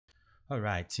All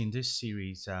right, in this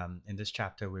series, in this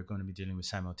chapter, we're going to be dealing with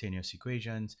simultaneous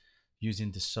equations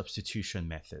using the substitution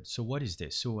method. So what is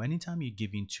this? So anytime you're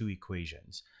given two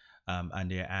equations and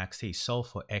they're asked, hey, solve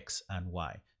for x and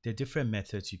y, there are different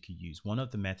methods you could use. One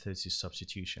of the methods is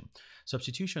substitution.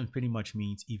 Substitution pretty much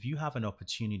means if you have an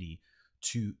opportunity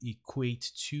to equate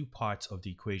two parts of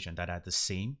the equation that are the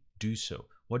same, do so.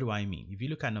 What do I mean? If you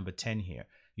look at number 10 here,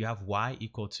 you have y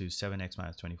equal to 7x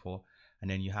minus 24. And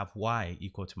then you have y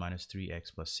equal to minus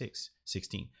 3x plus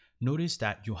 16. Notice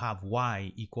that you have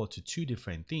y equal to two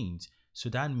different things. So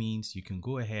that means you can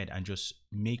go ahead and just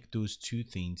make those two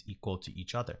things equal to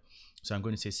each other. So I'm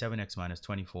going to say 7x minus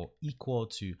 24 equal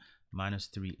to minus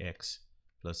 3x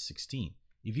plus 16.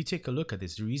 If you take a look at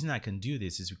this, the reason I can do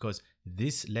this is because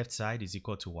this left side is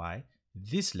equal to y.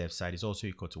 This left side is also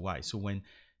equal to y. So when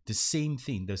the same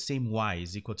thing, the same y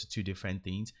is equal to two different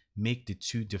things, make the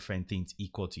two different things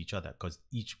equal to each other because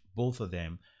each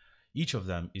of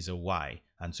them is a y,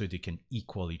 and so they can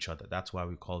equal each other. That's why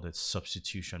we call it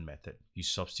substitution method. You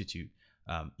substitute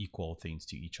equal things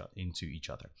to into each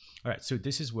other. All right, so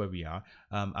this is where we are.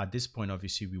 At this point,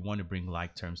 obviously, we want to bring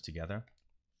like terms together.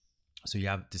 So you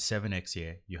have the 7x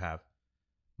here, you have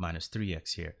minus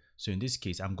 3x here. So in this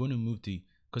case, I'm going to move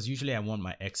because usually I want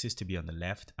my x's to be on the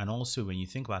left. And also when you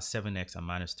think about 7x and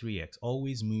minus 3x,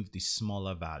 always move the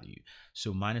smaller value.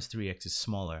 So minus 3x is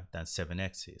smaller than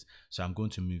 7x is. So I'm going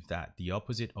to move that. The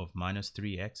opposite of minus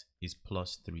 3x is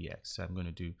plus 3x. So I'm going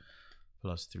to do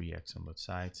plus 3x on both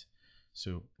sides.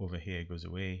 So over here it goes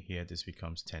away. Here this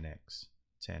becomes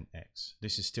 10x.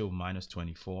 This is still minus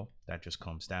 24. That just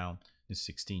comes down. This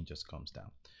 16 just comes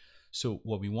down. So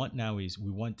what we want now is we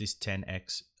want this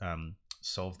 10x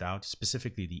solved out,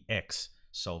 specifically the x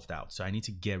solved out. So I need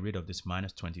to get rid of this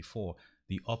minus 24.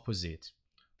 The opposite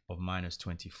of minus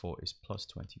 24 is plus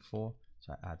 24.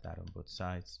 So I add that on both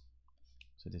sides.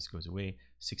 So this goes away.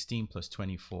 16 plus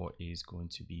 24 is going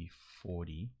to be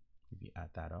 40. If you add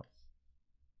that up,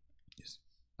 it's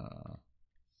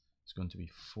going to be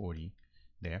 40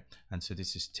 there. And so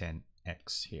this is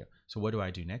 10x here. So what do I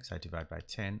do next? I divide by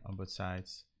 10 on both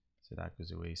sides. So that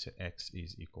goes away. So x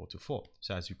is equal to 4.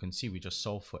 So as you can see, we just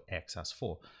solve for x as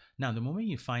 4. Now, the moment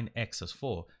you find x as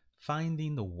 4,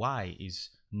 finding the y is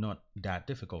not that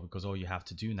difficult because all you have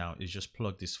to do now is just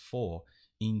plug this 4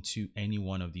 into any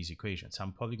one of these equations. So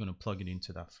I'm probably going to plug it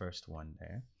into that first one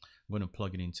there. I'm going to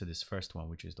plug it into this first one,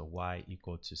 which is the y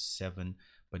equal to 7.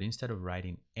 But instead of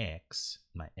writing x,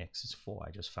 my x is 4.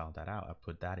 I just found that out. I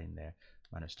put that in there.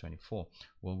 Minus 24.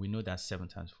 Well, we know that 7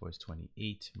 times 4 is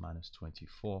 28 minus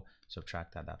 24.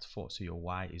 Subtract that, that's 4. So your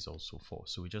y is also 4.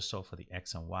 So we just solve for the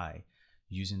x and y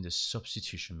using the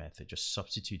substitution method, just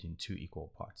substituting two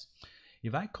equal parts.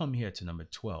 If I come here to number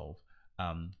 12,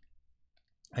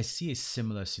 I see a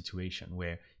similar situation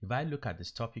where if I look at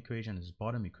this top equation, this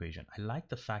bottom equation, I like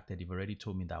the fact that you've already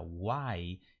told me that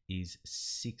y is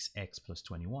 6x plus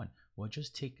 21. Well,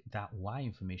 just take that y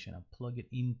information and plug it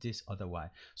in this other y.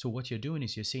 So what you're doing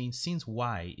is you're saying since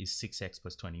y is 6x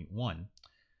plus 21,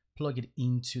 plug it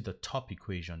into the top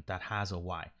equation that has a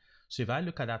y. So if I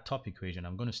look at that top equation,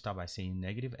 I'm going to start by saying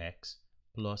negative x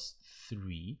plus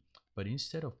 3. But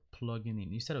instead of plugging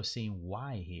in, instead of saying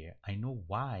y here, I know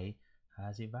y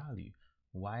has a value.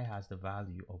 Y has the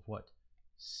value of what?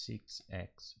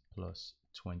 6x plus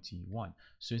 21.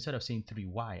 So instead of saying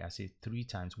 3y, I say 3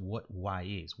 times what y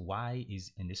is. Y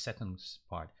is, in the second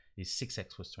part, is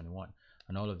 6x plus 21.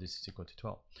 And all of this is equal to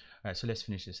 12. All right, so let's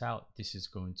finish this out. This is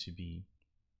going to be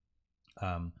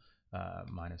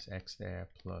minus x there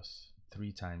plus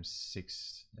 3 times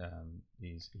 6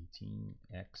 is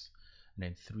 18x. And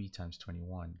then 3 times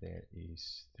 21 there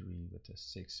is 3 with a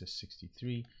 6, so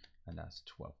 63. And that's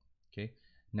 12. Okay,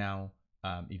 now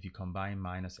if you combine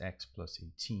minus x plus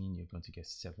 18, you're going to get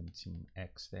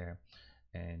 17x there.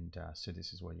 And so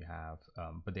this is what you have.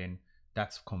 But then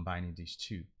that's combining these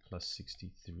two, plus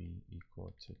 63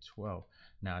 equal to 12.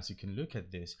 Now, as you can look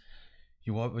at this,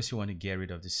 you obviously want to get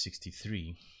rid of this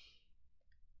 63.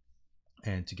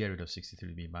 And to get rid of 63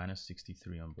 would be minus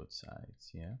 63 on both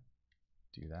sides. Yeah,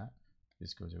 do that.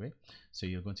 This goes away. So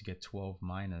you're going to get 12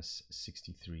 minus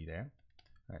 63 there.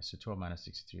 All right, so 12 minus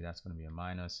 63, that's going to be a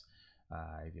minus.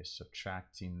 If you're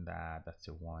subtracting that, that's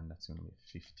a 1. That's going to be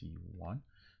 51.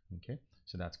 Okay,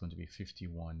 so that's going to be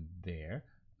 51 there,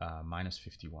 minus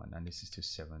 51, and this is to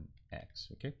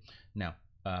 7x. Okay, now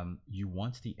you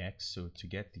want the x, so to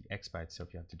get the x by itself,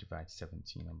 you have to divide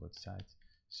 17 on both sides.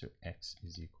 So x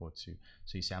is equal to,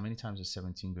 so you see how many times is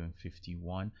 17 going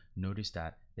 51? Notice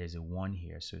that there's a 1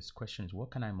 here. So this question is,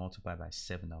 what can I multiply by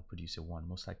 7 that'll produce a 1?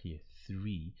 Most likely a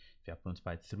 3. If I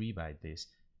multiply 3 by this,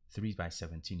 3 by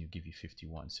 17 will give you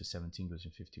 51. So 17 goes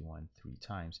in 51 3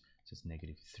 times, so it's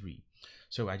 -3.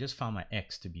 So I just found my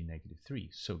x to be -3.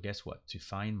 So guess what? To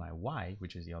find my y,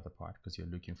 which is the other part, because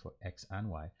you're looking for x and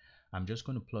y, I'm just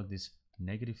going to plug this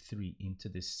 -3 into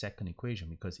this second equation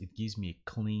because it gives me a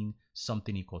clean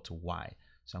something equal to y.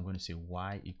 So I'm going to say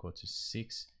y equal to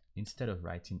 6. Instead of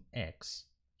writing x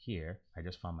here, I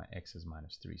just found my x is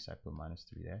 -3. So I put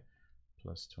 -3 there,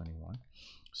 plus 21.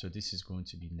 So this is going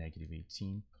to be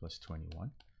 -18 plus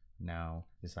 21. Now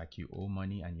it's like you owe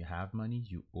money and you have money.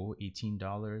 You owe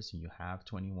 $18 and you have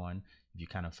 21. If you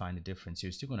kind of find the difference,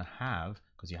 you're still going to have,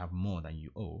 because you have more than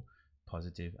you owe,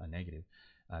 positive and negative.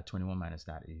 21 minus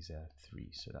that is 3,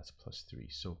 so that's plus 3.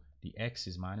 So the x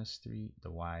is -3,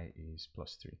 the y is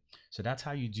plus 3. So that's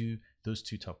how you do those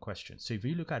two top questions. So if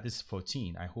you look at this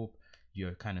 14, I hope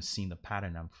you're kind of seeing the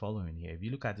pattern I'm following here. If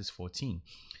you look at this 14,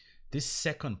 this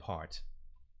second part,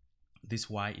 this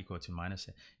y equal to minus,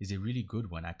 is a really good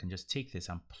one. I can just take this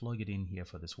and plug it in here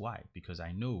for this y, because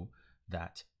I know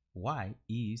that y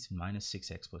is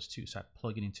 -6x plus 2. So I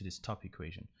plug it into this top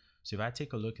equation. So if I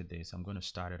take a look at this, I'm going to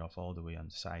start it off all the way on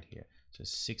the side here. So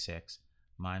 6x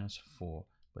minus 4.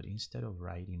 But instead of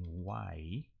writing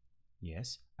y,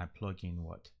 yes, I plug in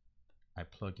what? I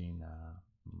plug in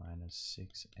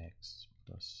 -6x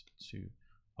plus 2.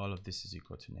 All of this is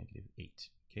equal to -8.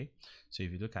 Okay, so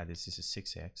if you look at this, this is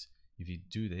 6x. If you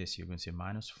do this, you're going to say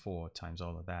 -4 times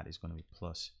all of that is going to be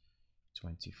plus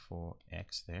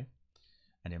 24x there.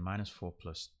 And then -4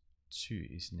 plus 2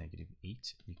 is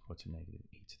 -8, equal to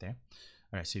 -8 there.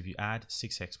 All right, so if you add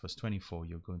 6x plus 24,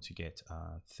 you're going to get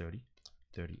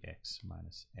 30x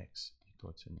minus x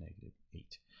equal to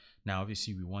 -8. Now,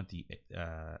 obviously, we want the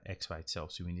x by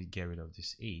itself, so we need to get rid of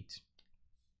this 8.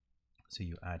 So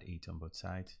you add 8 on both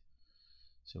sides.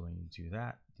 So when you do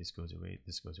that, this goes away,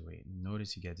 this goes away.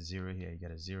 Notice you get a 0 here, you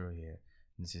get a 0 here,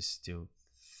 and this is still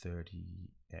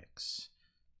 30x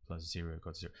plus 0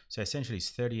 equal to 0. So essentially,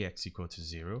 it's 30x equal to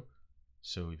 0.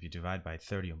 So if you divide by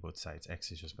 30 on both sides,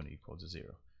 x is just going to equal to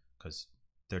 0, because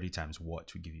 30 times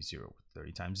what will give you 0?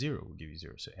 30 times 0 will give you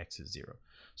 0, so x is 0.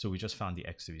 So we just found the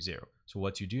x to be 0. So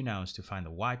what you do now is to find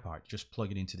the y part, just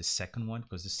plug it into the second one,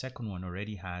 because the second one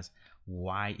already has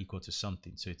y equal to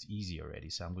something, so it's easy already.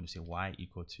 So I'm going to say y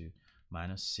equal to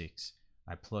 -6.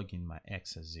 I plug in my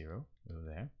x as 0 over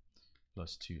there,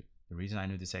 plus 2. The reason I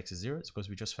know this x is 0 is because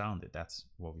we just found it. That's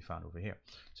what we found over here.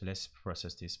 So let's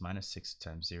process this. -6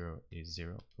 times 0 is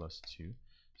 0 plus 2.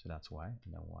 So that's y,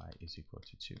 and then y is equal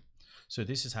to 2. So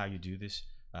this is how you do this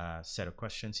set of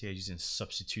questions here using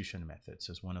substitution method.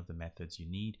 So it's one of the methods you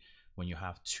need when you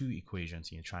have two equations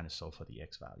and you're trying to solve for the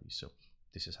x value. So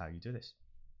this is how you do this.